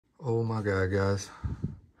Oh my God, guys.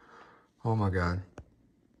 Oh my God.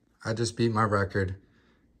 I just beat my record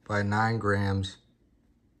by 9 grams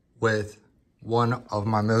with one of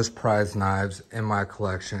my most prized knives in my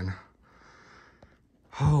collection.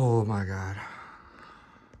 Oh my God.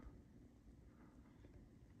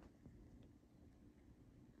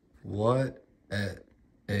 What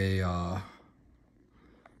a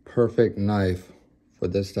perfect knife for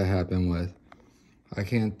this to happen with. I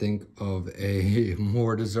can't think of a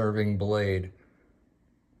more deserving blade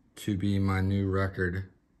to be my new record.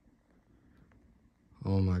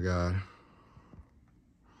 Oh my God.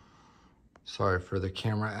 Sorry for the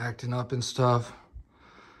camera acting up and stuff.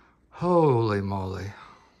 Holy moly.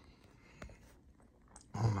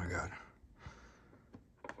 Oh my God.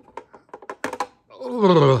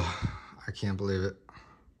 Ugh, I can't believe it.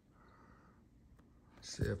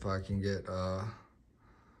 See if I can get a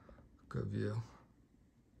good view.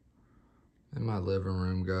 In my living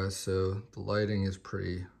room, guys, so the lighting is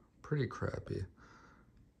pretty crappy.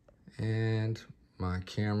 And my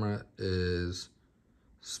camera is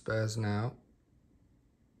spazzing out.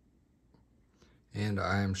 And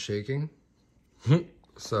I am shaking.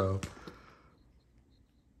 So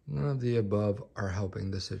none of the above are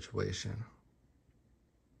helping the situation.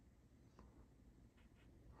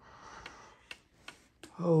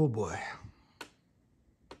 Oh boy.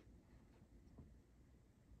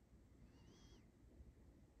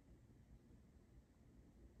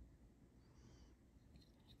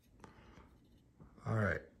 All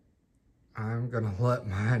right, I'm gonna let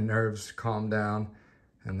my nerves calm down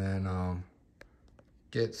and then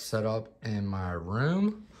get set up in my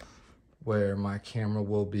room where my camera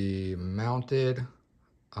will be mounted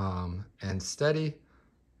and steady,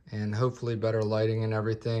 and hopefully better lighting and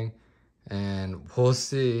everything. And we'll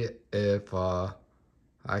see if I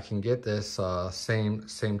can get this same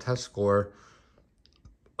test score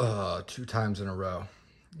 2 times in a row,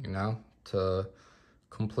 you know, to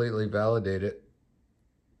completely validate it.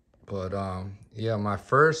 But yeah,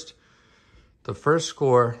 the first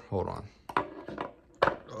score, hold on.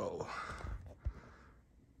 Oh.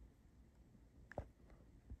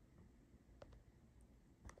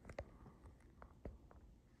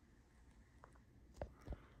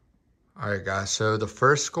 All right, guys, so the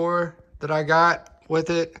first score that I got with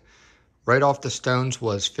it right off the stones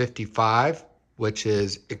was 55, which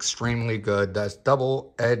is extremely good. That's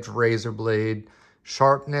double edge razor blade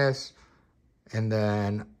sharpness. And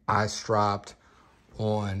then I stropped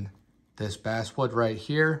on this basswood right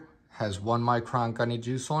here, has 1 micron Gunny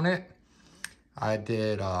Juice on it. I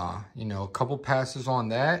did, you know, a couple passes on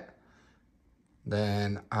that.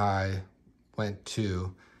 Then I went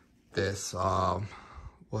to this,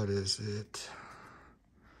 what is it?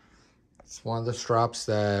 It's one of the strops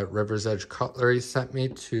that River's Edge Cutlery sent me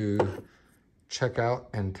to check out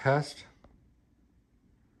and test.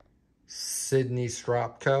 Sydney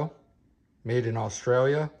Strop Co. Made in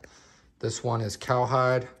Australia. This one is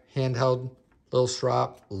cowhide, handheld little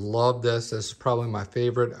strop. Love this. This is probably my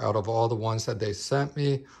favorite out of all the ones that they sent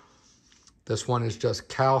me. This one is just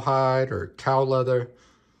cowhide or cow leather.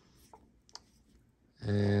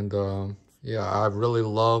 And yeah, I really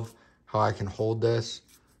love how I can hold this.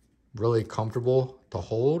 Really comfortable to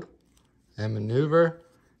hold and maneuver.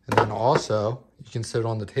 And then also, you can sit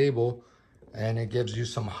on the table and it gives you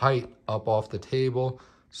some height up off the table.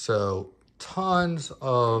 So tons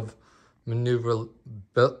of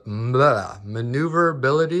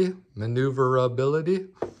maneuverability.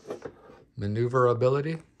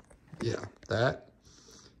 Yeah, that.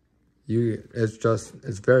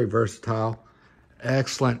 It's very versatile.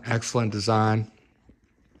 Excellent design.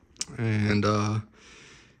 And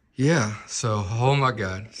yeah, so oh my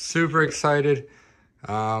God, super excited.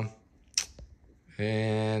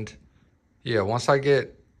 And yeah, once I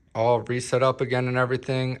get all reset up again and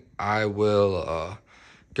everything, I will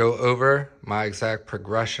go over my exact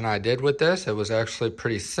progression I did with this. It was actually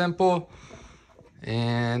pretty simple.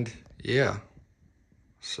 And yeah,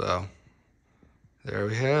 so there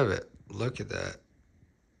we have it. Look at that.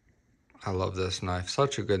 I love this knife.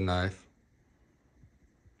 Such a good knife.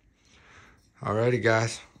 Alrighty,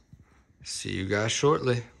 guys. See you guys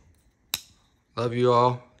shortly. Love you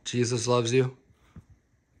all. Jesus loves you.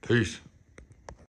 Peace.